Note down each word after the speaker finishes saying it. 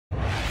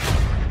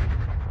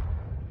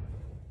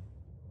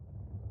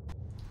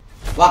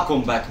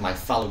Welcome back my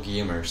fellow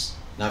gamers.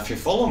 Now if you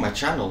follow my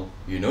channel,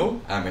 you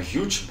know I'm a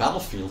huge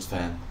Battlefield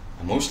fan,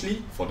 and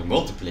mostly for the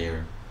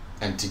multiplayer.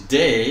 And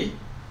today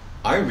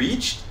I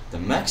reached the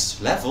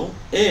max level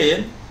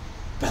in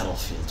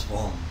Battlefield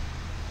 1.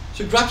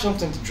 So grab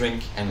something to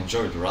drink and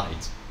enjoy the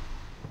ride.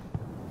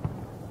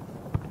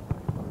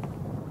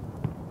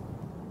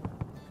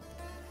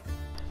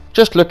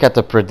 Just look at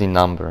the pretty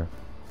number.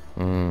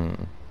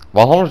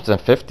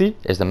 150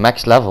 is the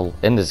max level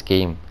in this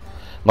game.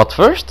 But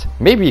first,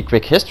 maybe a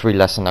quick history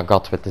lesson I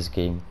got with this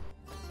game.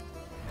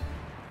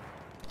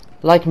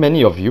 Like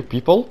many of you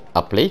people,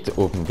 I played the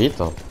open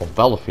beta of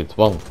Battlefield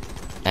 1.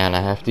 And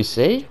I have to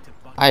say,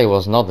 I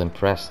was not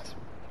impressed.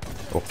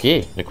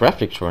 Okay, the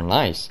graphics were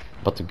nice,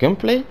 but the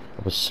gunplay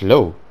was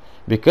slow.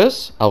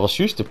 Because I was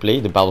used to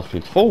play the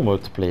Battlefield 4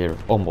 multiplayer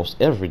almost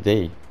every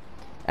day.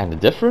 And the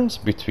difference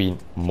between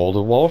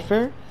Modern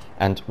Warfare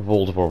and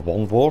World War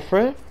I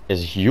warfare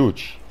is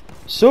huge.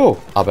 So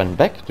I went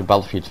back to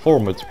Battlefield 4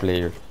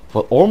 multiplayer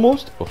for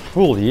almost a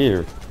full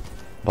year.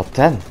 But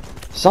then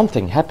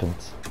something happened.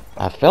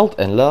 I fell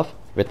in love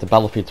with the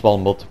Battlefield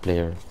 1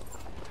 multiplayer.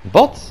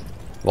 But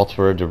what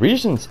were the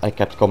reasons I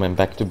kept coming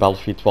back to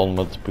Battlefield 1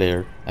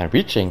 multiplayer and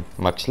reaching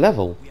max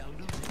level?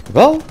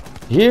 Well,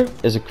 here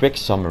is a quick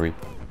summary.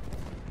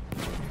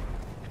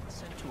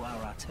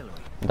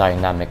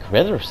 Dynamic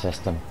weather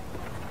system.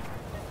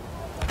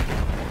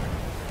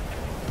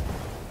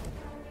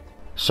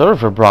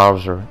 Server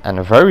browser and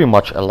a very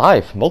much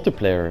alive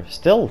multiplayer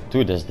still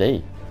to this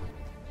day.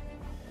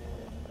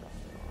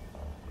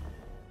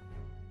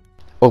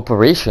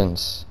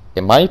 Operations.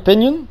 In my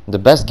opinion, the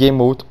best game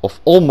mode of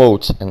all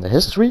modes in the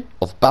history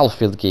of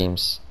Battlefield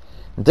games.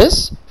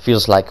 This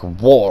feels like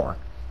war.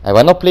 And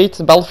when I played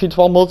the Battlefield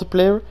 1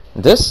 multiplayer,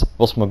 this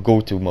was my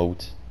go-to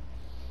mode.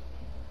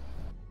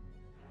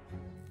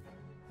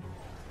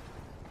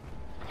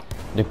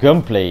 The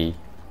gunplay.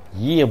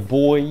 Yeah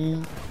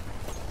boy.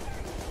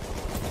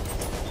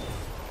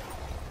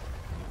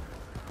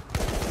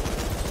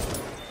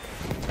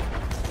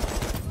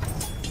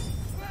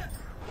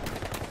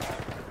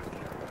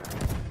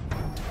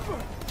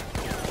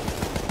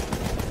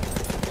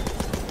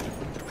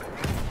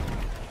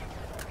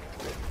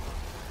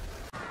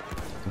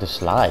 The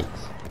slide.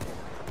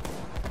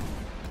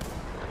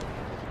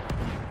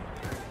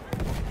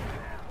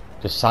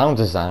 The sound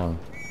design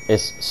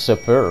is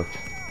superb.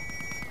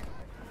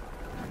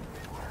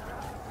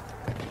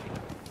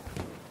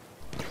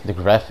 The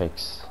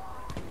graphics.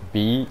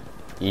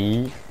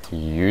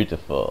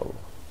 Beautiful.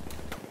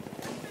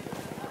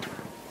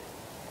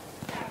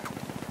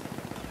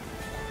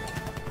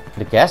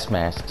 The gas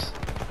masks.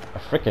 I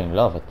freaking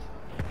love it.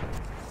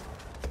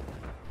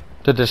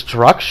 The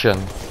destruction.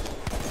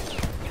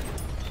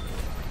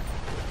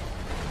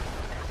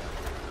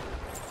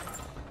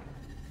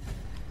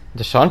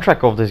 The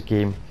soundtrack of this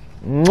game,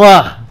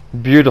 mwah,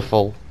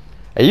 beautiful.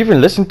 I even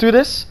listened to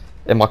this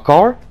in my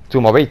car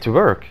to my way to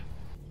work.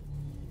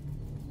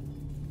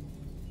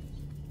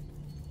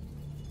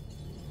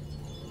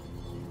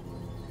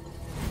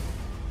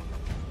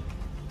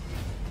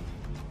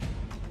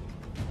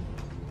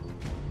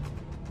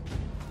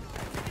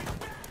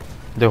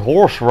 The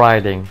horse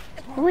riding.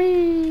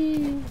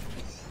 Whee!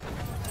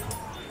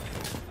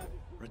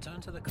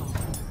 Return to the car.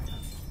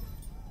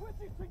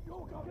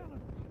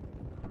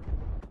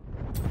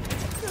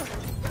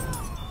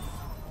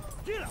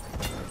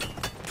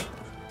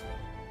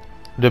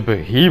 The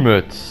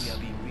behemoths. We are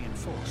being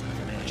reinforced with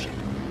an airship.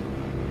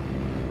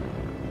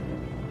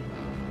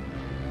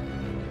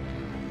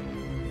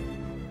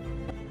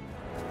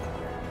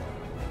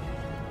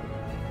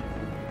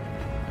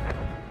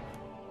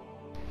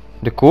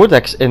 The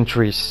codex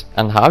entries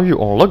and how you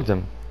unlock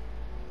them.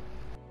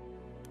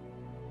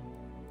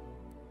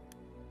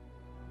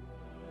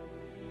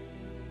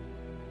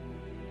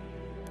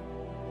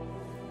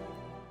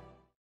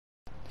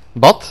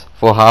 But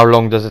for how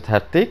long does it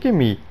have taken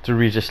me to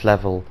reach this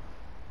level?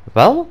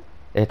 Well,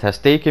 it has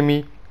taken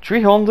me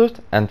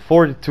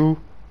 342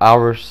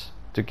 hours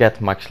to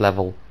get max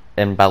level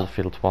in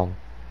Battlefield 1.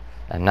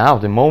 And now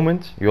the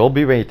moment you'll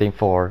be waiting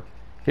for.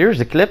 Here's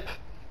the clip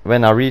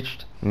when I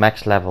reached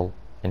max level.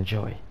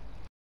 Enjoy.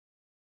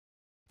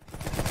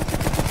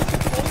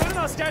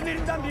 Onların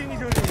askerlerinden birini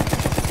görüyorum.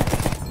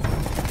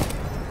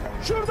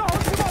 Şurada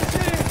hası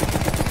bahçeli.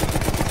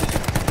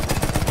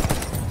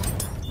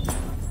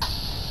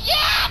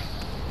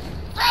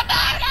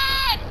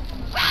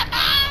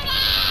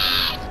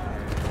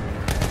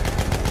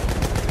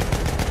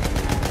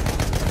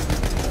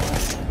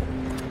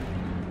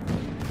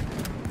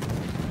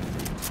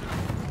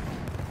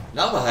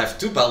 Now I have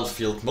two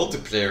Battlefield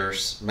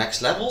multiplayers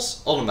max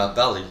levels on my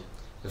belly.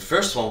 The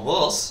first one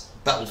was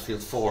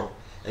Battlefield 4.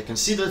 You can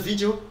see that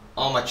video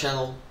on my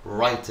channel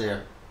right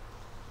there.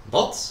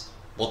 But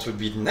what would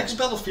be the next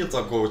Battlefield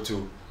I go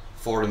to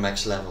for the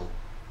max level?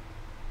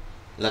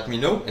 Let me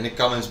know in the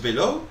comments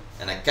below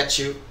and I catch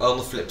you on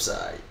the flip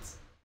side.